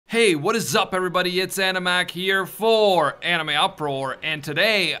Hey, what is up everybody? It's Animac here for Anime Uproar, and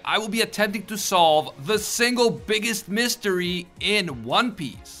today I will be attempting to solve the single biggest mystery in One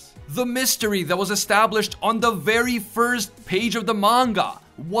Piece. The mystery that was established on the very first page of the manga.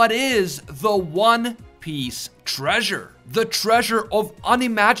 What is the One Piece treasure? The treasure of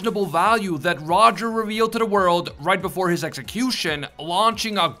unimaginable value that Roger revealed to the world right before his execution,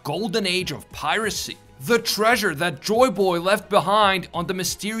 launching a golden age of piracy. The treasure that Joy Boy left behind on the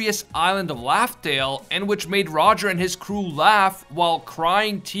mysterious island of Laughtale, and which made Roger and his crew laugh while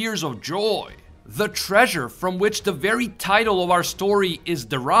crying tears of joy. The treasure from which the very title of our story is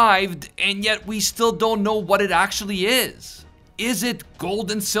derived, and yet we still don't know what it actually is. Is it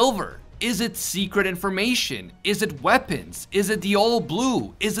gold and silver? Is it secret information? Is it weapons? Is it the all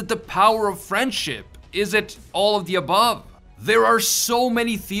blue? Is it the power of friendship? Is it all of the above? There are so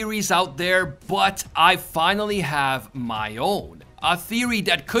many theories out there, but I finally have my own. A theory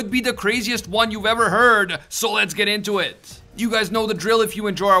that could be the craziest one you've ever heard, so let's get into it. You guys know the drill. If you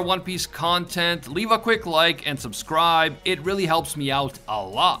enjoy our One Piece content, leave a quick like and subscribe. It really helps me out a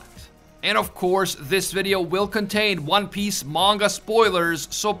lot. And of course, this video will contain One Piece manga spoilers,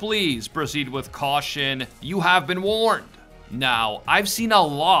 so please proceed with caution. You have been warned. Now, I've seen a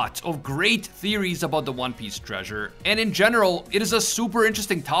lot of great theories about the One Piece treasure, and in general, it is a super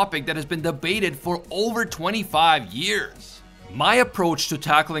interesting topic that has been debated for over 25 years. My approach to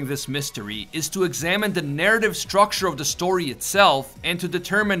tackling this mystery is to examine the narrative structure of the story itself and to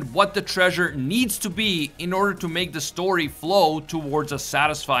determine what the treasure needs to be in order to make the story flow towards a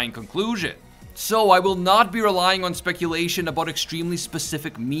satisfying conclusion. So I will not be relying on speculation about extremely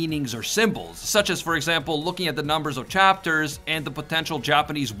specific meanings or symbols, such as, for example, looking at the numbers of chapters and the potential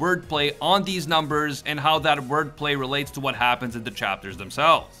Japanese wordplay on these numbers and how that wordplay relates to what happens in the chapters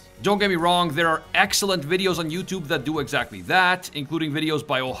themselves. Don't get me wrong, there are excellent videos on YouTube that do exactly that, including videos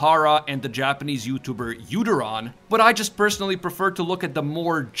by Ohara and the Japanese YouTuber Uteron, but I just personally prefer to look at the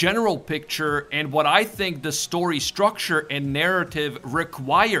more general picture and what I think the story structure and narrative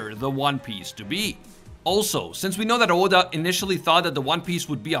require the One Piece to be. Also, since we know that Oda initially thought that the One Piece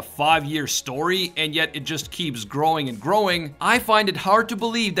would be a 5-year story, and yet it just keeps growing and growing, I find it hard to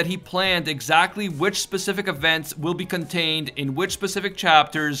believe that he planned exactly which specific events will be contained in which specific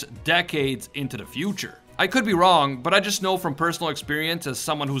chapters decades into the future. I could be wrong, but I just know from personal experience as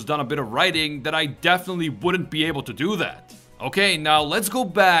someone who's done a bit of writing that I definitely wouldn't be able to do that. Okay, now let's go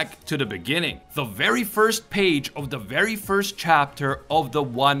back to the beginning. The very first page of the very first chapter of the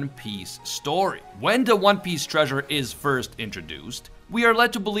One Piece story. When the One Piece treasure is first introduced, we are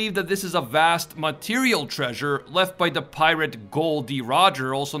led to believe that this is a vast material treasure left by the pirate Goldie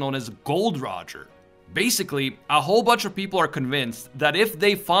Roger, also known as Gold Roger. Basically, a whole bunch of people are convinced that if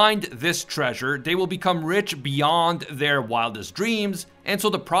they find this treasure, they will become rich beyond their wildest dreams, and so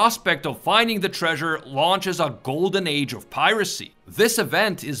the prospect of finding the treasure launches a golden age of piracy. This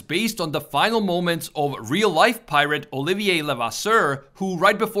event is based on the final moments of real-life pirate Olivier Levasseur, who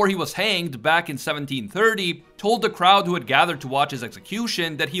right before he was hanged back in 1730, told the crowd who had gathered to watch his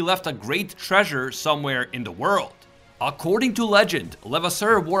execution that he left a great treasure somewhere in the world. According to legend,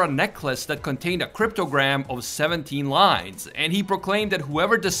 Levasseur wore a necklace that contained a cryptogram of 17 lines, and he proclaimed that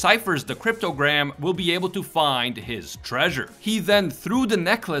whoever deciphers the cryptogram will be able to find his treasure. He then threw the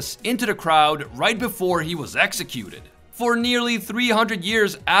necklace into the crowd right before he was executed. For nearly 300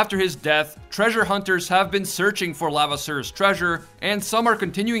 years after his death, treasure hunters have been searching for Levasseur's treasure, and some are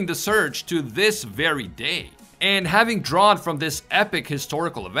continuing the search to this very day. And having drawn from this epic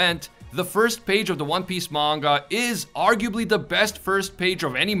historical event, the first page of the One Piece manga is arguably the best first page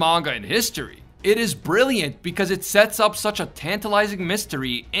of any manga in history. It is brilliant because it sets up such a tantalizing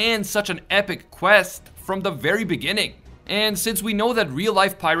mystery and such an epic quest from the very beginning. And since we know that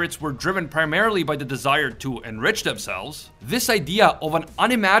real-life pirates were driven primarily by the desire to enrich themselves, this idea of an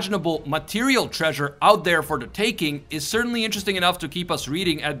unimaginable material treasure out there for the taking is certainly interesting enough to keep us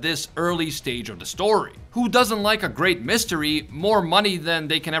reading at this early stage of the story. Who doesn't like a great mystery, more money than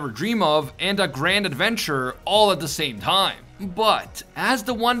they can ever dream of, and a grand adventure all at the same time? But as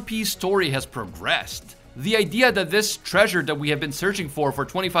the One Piece story has progressed, the idea that this treasure that we have been searching for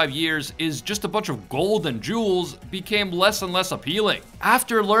 25 years is just a bunch of gold and jewels became less and less appealing.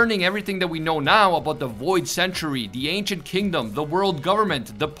 After learning everything that we know now about the Void Century, the Ancient Kingdom, the World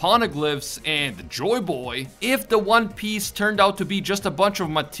Government, the Poneglyphs, and Joy Boy, if the One Piece turned out to be just a bunch of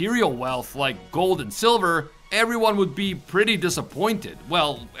material wealth like gold and silver, everyone would be pretty disappointed.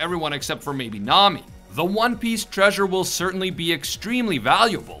 Well, everyone except for maybe Nami. The One Piece treasure will certainly be extremely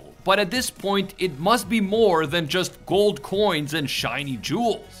valuable, but at this point, it must be more than just gold coins and shiny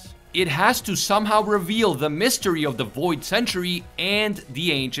jewels. it has to somehow reveal the mystery of the Void Century and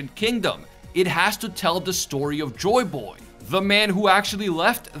the Ancient Kingdom. It has to tell the story of Joy Boy, the man who actually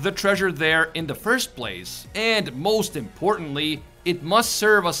left the treasure there in the first place. And most importantly, it must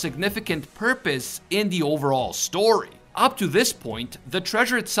serve a significant purpose in the overall story. Up to this point, the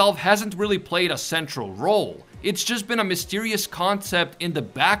treasure itself hasn't really played a central role. It's just been a mysterious concept in the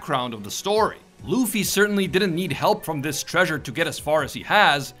background of the story. Luffy certainly didn't need help from this treasure to get as far as he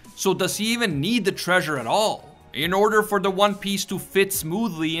has, so does he even need the treasure at all? In order for the One Piece to fit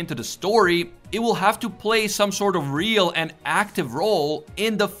smoothly into the story, it will have to play some sort of real and active role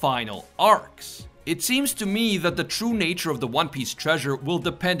in the final arcs. It seems to me that the true nature of the One Piece treasure will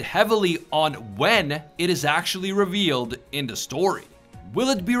depend heavily on when it is actually revealed in the story. Will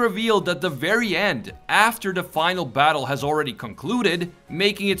it be revealed at the very end, after the final battle has already concluded,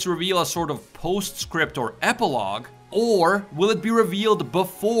 making its reveal a sort of postscript or epilogue? Or will it be revealed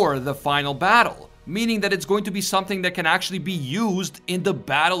before the final battle, meaning that it's going to be something that can actually be used in the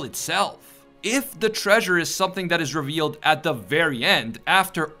battle itself? If the treasure is something that is revealed at the very end,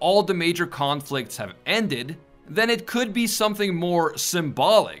 after all the major conflicts have ended, then it could be something more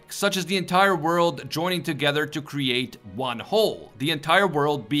symbolic, such as the entire world joining together to create one whole, the entire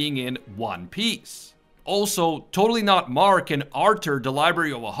world being in one piece. Also, Totally Not Mark and Arthur, the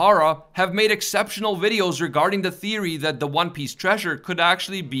Library of Ohara, have made exceptional videos regarding the theory that the One Piece treasure could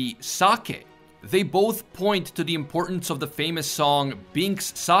actually be sake. They both point to the importance of the famous song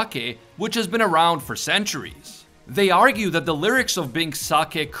Bink's Sake, which has been around for centuries. They argue that the lyrics of Bink's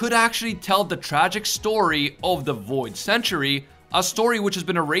Sake could actually tell the tragic story of the Void Century, a story which has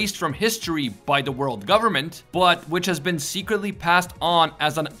been erased from history by the world government, but which has been secretly passed on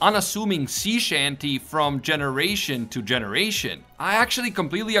as an unassuming sea shanty from generation to generation. I actually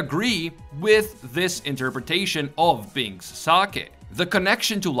completely agree with this interpretation of Bink's Sake. The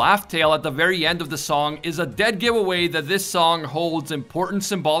connection to Laugh Tale at the very end of the song is a dead giveaway that this song holds important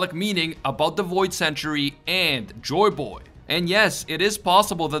symbolic meaning about the Void Century and Joy Boy. And yes, it is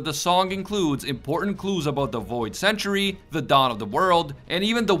possible that the song includes important clues about the Void Century, the dawn of the world, and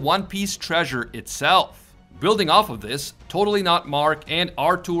even the One Piece treasure itself. Building off of this, Totally Not Mark and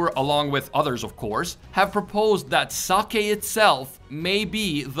Arthur, along with others of course, have proposed that sake itself may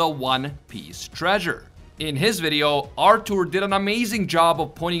be the One Piece treasure. In his video, Arthur did an amazing job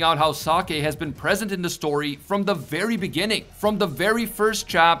of pointing out how sake has been present in the story from the very beginning, from the very first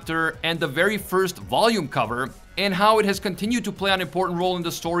chapter and the very first volume cover, and how it has continued to play an important role in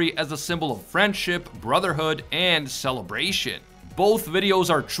the story as a symbol of friendship, brotherhood, and celebration. Both videos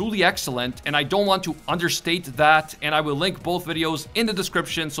are truly excellent, and I don't want to understate that, and I will link both videos in the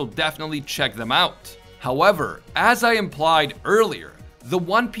description, so definitely check them out. However, as I implied earlier, the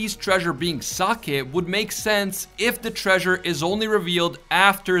One Piece treasure being sake would make sense if the treasure is only revealed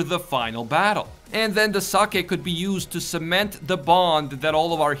after the final battle. And then the sake could be used to cement the bond that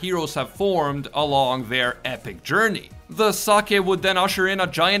all of our heroes have formed along their epic journey. The sake would then usher in a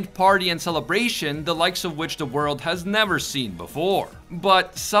giant party and celebration, the likes of which the world has never seen before.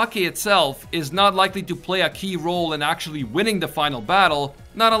 But sake itself is not likely to play a key role in actually winning the final battle,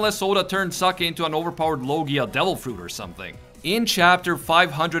 not unless Oda turns sake into an overpowered Logia devil fruit or something. In chapter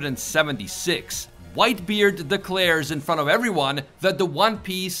 576, Whitebeard declares in front of everyone that the One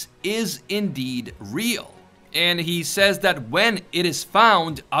Piece is indeed real. And he says that when it is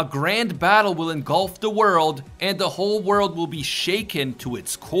found, a grand battle will engulf the world and the whole world will be shaken to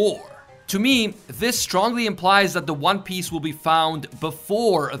its core. To me, this strongly implies that the One Piece will be found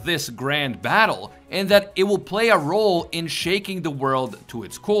before this grand battle, and that it will play a role in shaking the world to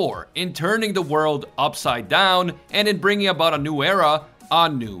its core, in turning the world upside down, and in bringing about a new era, a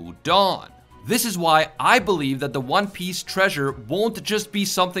new dawn. This is why I believe that the One Piece treasure won't just be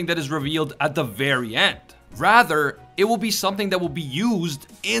something that is revealed at the very end. Rather, it will be something that will be used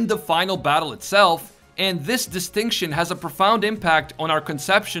in the final battle itself, and this distinction has a profound impact on our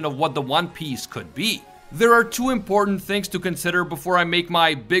conception of what the One Piece could be. There are two important things to consider before I make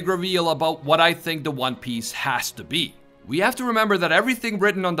my big reveal about what I think the One Piece has to be. We have to remember that everything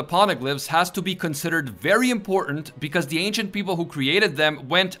written on the poneglyphs has to be considered very important because the ancient people who created them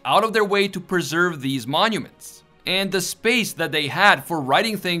went out of their way to preserve these monuments. And the space that they had for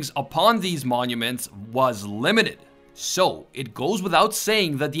writing things upon these monuments was limited. So, it goes without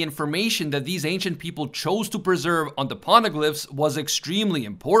saying that the information that these ancient people chose to preserve on the poneglyphs was extremely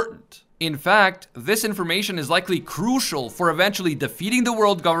important. In fact, this information is likely crucial for eventually defeating the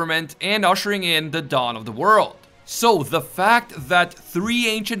world government and ushering in the dawn of the world. So, the fact that 3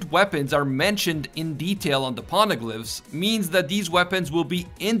 ancient weapons are mentioned in detail on the poneglyphs means that these weapons will be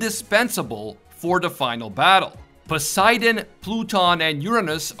indispensable for the final battle. Poseidon, Pluton, and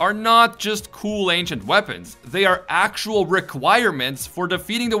Uranus are not just cool ancient weapons, they are actual requirements for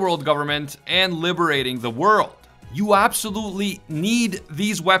defeating the world government and liberating the world. You absolutely need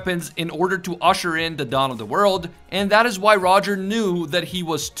these weapons in order to usher in the dawn of the world, and that is why Roger knew that he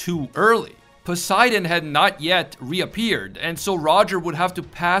was too early. Poseidon had not yet reappeared, and so Roger would have to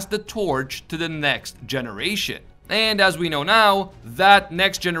pass the torch to the next generation. And as we know now, that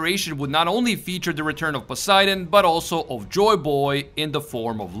next generation would not only feature the return of Poseidon, but also of Joy Boy in the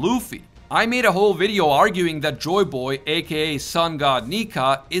form of Luffy. I made a whole video arguing that Joy Boy, aka Sun God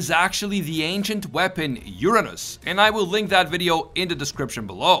Nika, is actually the ancient weapon Uranus, and I will link that video in the description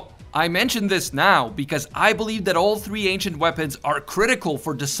below. I mention this now because I believe that all three ancient weapons are critical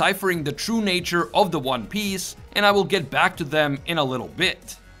for deciphering the true nature of the One Piece, and I will get back to them in a little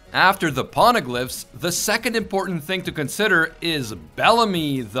bit. After the poneglyphs, the second important thing to consider is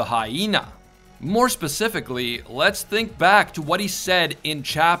Bellamy the hyena. More specifically, let's think back to what he said in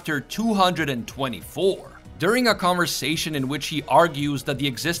chapter 224. During a conversation in which he argues that the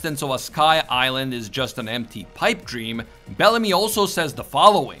existence of a sky island is just an empty pipe dream, Bellamy also says the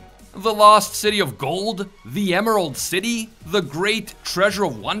following: "The lost city of gold? The Emerald City? The great treasure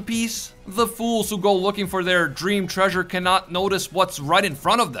of One Piece? The fools who go looking for their dream treasure cannot notice what's right in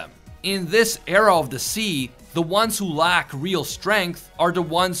front of them. In this era of the sea, the ones who lack real strength are the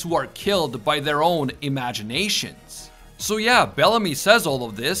ones who are killed by their own imaginations." So yeah, Bellamy says all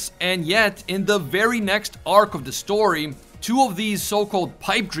of this, and yet in the very next arc of the story, two of these so-called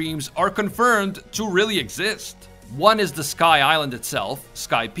pipe dreams are confirmed to really exist. One is the Sky Island itself,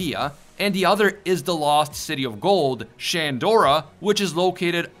 Skypiea, and the other is the lost city of gold, Shandora, which is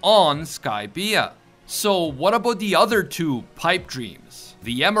located on Skypiea. So what about the other two pipe dreams?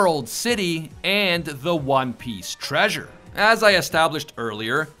 The Emerald City and the One Piece treasure. As I established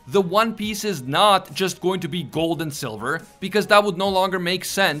earlier, the One Piece is not just going to be gold and silver, because that would no longer make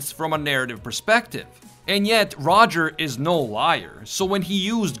sense from a narrative perspective. And yet, Roger is no liar, so when he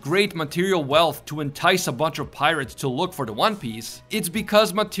used great material wealth to entice a bunch of pirates to look for the One Piece, it's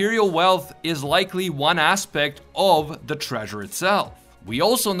because material wealth is likely one aspect of the treasure itself. We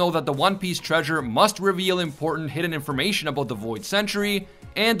also know that the One Piece treasure must reveal important hidden information about the Void Century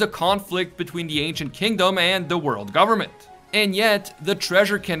and the conflict between the Ancient Kingdom and the world government. And yet, the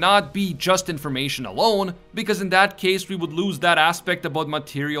treasure cannot be just information alone, because in that case we would lose that aspect about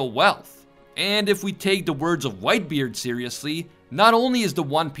material wealth. And if we take the words of Whitebeard seriously, not only is the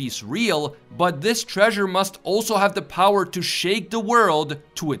One Piece real, but this treasure must also have the power to shake the world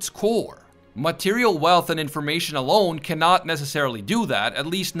to its core. Material wealth and information alone cannot necessarily do that, at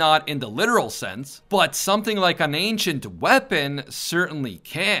least not in the literal sense, but something like an ancient weapon certainly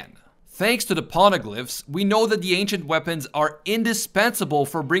can. Thanks to the poneglyphs, we know that the ancient weapons are indispensable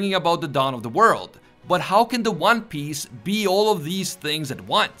for bringing about the dawn of the world. But how can the One Piece be all of these things at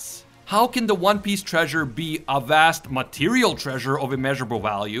once? How can the One Piece treasure be a vast material treasure of immeasurable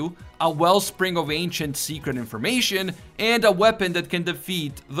value, a wellspring of ancient secret information, and a weapon that can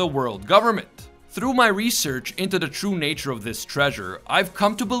defeat the world government? Through my research into the true nature of this treasure, I've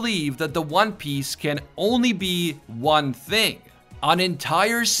come to believe that the One Piece can only be one thing: an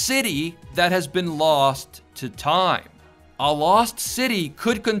entire city that has been lost to time. A lost city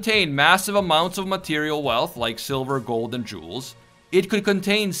could contain massive amounts of material wealth like silver, gold, and jewels. It could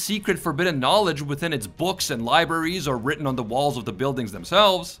contain secret forbidden knowledge within its books and libraries or written on the walls of the buildings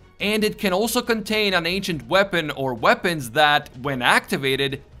themselves. And it can also contain an ancient weapon or weapons that, when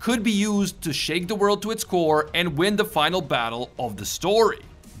activated, could be used to shake the world to its core and win the final battle of the story.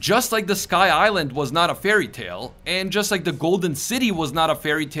 Just like the Sky Island was not a fairy tale, and just like the Golden City was not a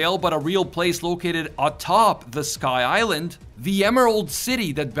fairy tale but a real place located atop the Sky Island, the Emerald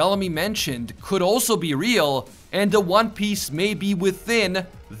City that Bellamy mentioned could also be real, and the One Piece may be within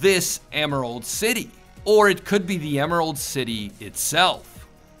this Emerald City. Or it could be the Emerald City itself.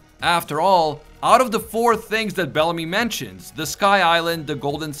 After all, out of the four things that Bellamy mentions, the Sky Island, the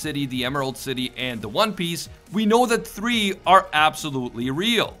Golden City, the Emerald City, and the One Piece, we know that 3 are absolutely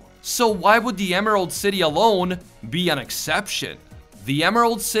real. So why would the Emerald City alone be an exception? The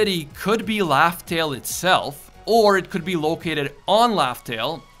Emerald City could be Laugh Tale itself, or it could be located on Laugh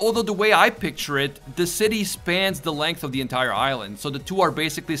Tale, although the way I picture it, the city spans the length of the entire island, so the two are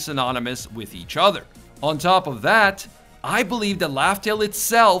basically synonymous with each other. On top of that, I believe that Laugh Tale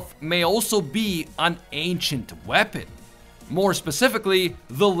itself may also be an ancient weapon. More specifically,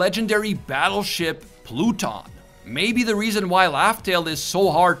 the legendary battleship Pluton. Maybe the reason why Laugh Tale is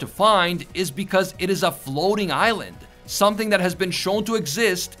so hard to find is because it is a floating island, something that has been shown to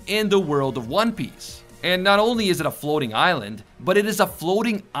exist in the world of One Piece. And not only is it a floating island, but it is a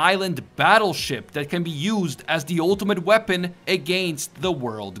floating island battleship that can be used as the ultimate weapon against the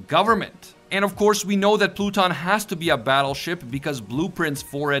world government. And of course, we know that Pluton has to be a battleship because blueprints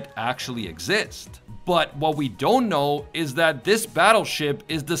for it actually exist. But what we don't know is that this battleship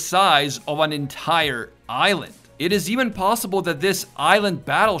is the size of an entire island. It is even possible that this island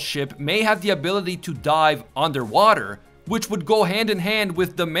battleship may have the ability to dive underwater, which would go hand in hand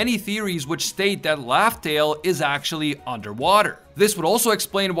with the many theories which state that Laugh-Tale is actually underwater. This would also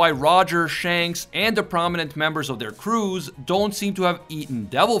explain why Roger, Shanks, and the prominent members of their crews don't seem to have eaten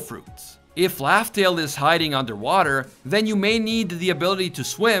devil fruits. If Laugh-Tale is hiding underwater, then you may need the ability to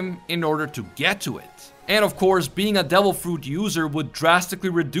swim in order to get to it. And of course, being a devil fruit user would drastically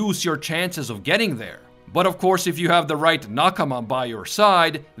reduce your chances of getting there. But of course, if you have the right Nakama by your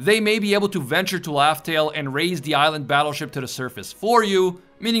side, they may be able to venture to Laugh-Tale and raise the island battleship to the surface for you,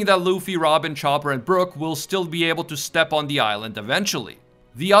 meaning that Luffy, Robin, Chopper, and Brook will still be able to step on the island eventually.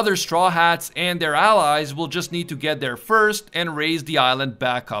 The other Straw Hats and their allies will just need to get there first and raise the island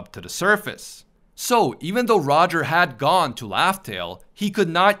back up to the surface. So, even though Roger had gone to Laugh-Tale, he could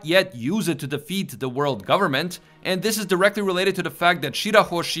not yet use it to defeat the world government, and this is directly related to the fact that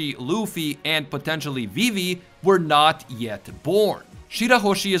Shirahoshi, Luffy, and potentially Vivi were not yet born.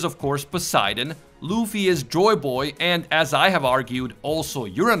 Shirahoshi is of course Poseidon, Luffy is Joy Boy, and as I have argued, also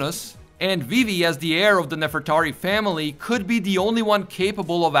Uranus, and Vivi, as the heir of the Nefertari family, could be the only one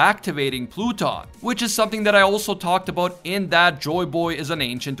capable of activating Pluton, which is something that I also talked about in that Joy Boy is an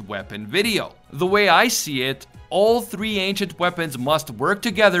ancient weapon video. The way I see it, all three ancient weapons must work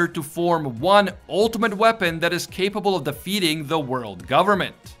together to form one ultimate weapon that is capable of defeating the world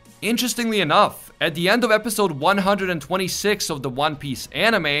government. Interestingly enough, at the end of episode 126 of the One Piece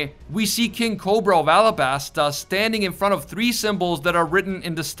anime, we see King Cobra of Alabasta standing in front of three symbols that are written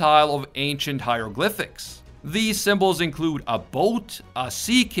in the style of ancient hieroglyphics. These symbols include a boat, a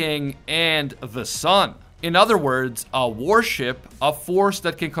sea king, and the sun. In other words, a warship, a force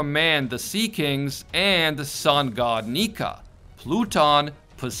that can command the Sea Kings, and sun god Nika, Pluton,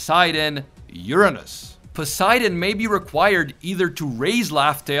 Poseidon, Uranus. Poseidon may be required either to raise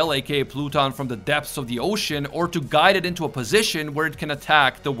Laugh-Tale, aka Pluton, from the depths of the ocean, or to guide it into a position where it can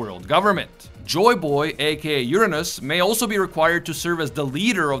attack the world government. Joy Boy, aka Uranus, may also be required to serve as the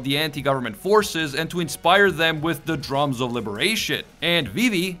leader of the anti-government forces and to inspire them with the drums of liberation. And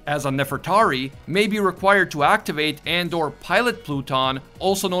Vivi, as a Nefertari, may be required to activate and/or pilot Pluton,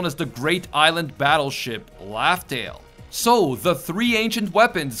 also known as the Great Island Battleship Laugh-Tale. So, the three ancient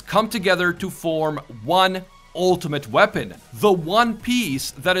weapons come together to form one ultimate weapon, the one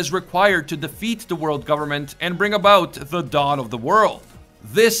piece that is required to defeat the world government and bring about the dawn of the world.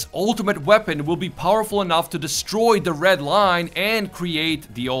 This ultimate weapon will be powerful enough to destroy the Red Line and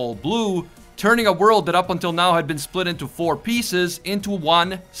create the All Blue, turning a world that up until now had been split into four pieces into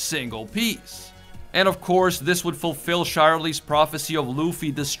one single piece. And of course, this would fulfill Shirley's prophecy of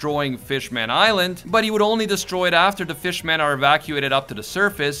Luffy destroying Fishman Island, but he would only destroy it after the Fishmen are evacuated up to the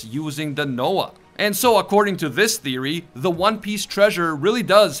surface using the Noah. And so, according to this theory, the One Piece treasure really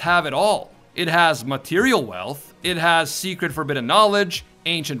does have it all. It has material wealth, it has secret forbidden knowledge,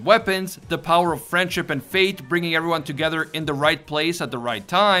 ancient weapons, the power of friendship and fate bringing everyone together in the right place at the right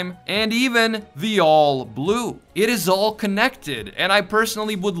time, and even the All Blue. It is all connected, and I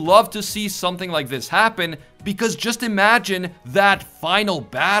personally would love to see something like this happen, because just imagine that final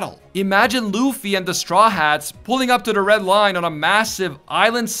battle. Imagine Luffy and the Straw Hats pulling up to the Red Line on a massive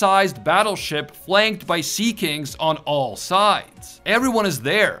island-sized battleship flanked by Sea Kings on all sides. Everyone is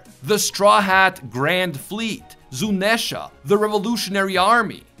there. The Straw Hat Grand Fleet, Zunesha, the Revolutionary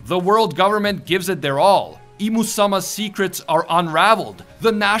Army. The world government gives it their all. Imusama's secrets are unraveled.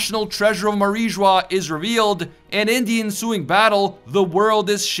 The national treasure of Marijua is revealed, and in the ensuing battle, the world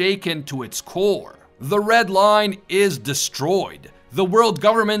is shaken to its core. The Red Line is destroyed. The world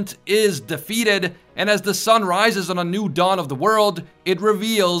government is defeated, and as the sun rises on a new dawn of the world, it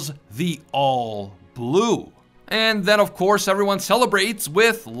reveals the All Blue. And then of course everyone celebrates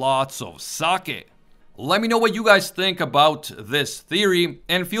with lots of sake. Let me know what you guys think about this theory,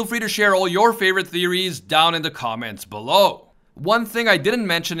 and feel free to share all your favorite theories down in the comments below. One thing I didn't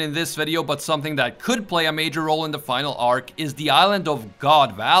mention in this video, but something that could play a major role in the final arc, is the island of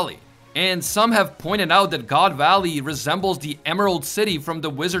God Valley. And some have pointed out that God Valley resembles the Emerald City from the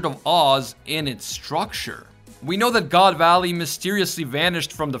Wizard of Oz in its structure. We know that God Valley mysteriously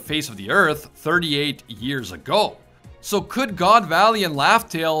vanished from the face of the earth 38 years ago. So could God Valley and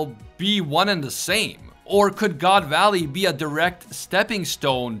Laugh-Tale be one and the same? Or could God Valley be a direct stepping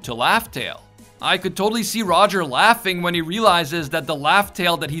stone to Laugh-Tale? I could totally see Roger laughing when he realizes that the laugh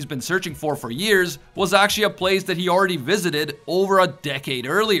tale that he's been searching for years was actually a place that he already visited over a decade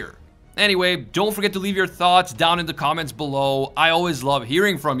earlier. Anyway, don't forget to leave your thoughts down in the comments below. I always love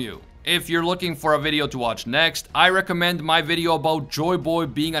hearing from you. If you're looking for a video to watch next, I recommend my video about Joy Boy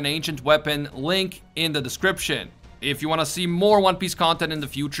being an ancient weapon, link in the description. If you want to see more One Piece content in the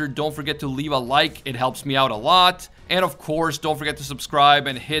future, don't forget to leave a like, it helps me out a lot. And of course, don't forget to subscribe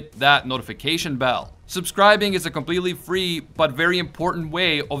and hit that notification bell. Subscribing is a completely free but very important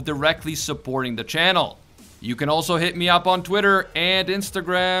way of directly supporting the channel. You can also hit me up on Twitter and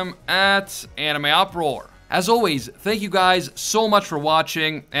Instagram at AnimeUproar. As always, thank you guys so much for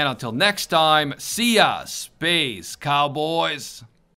watching, and until next time, see ya, Space Cowboys!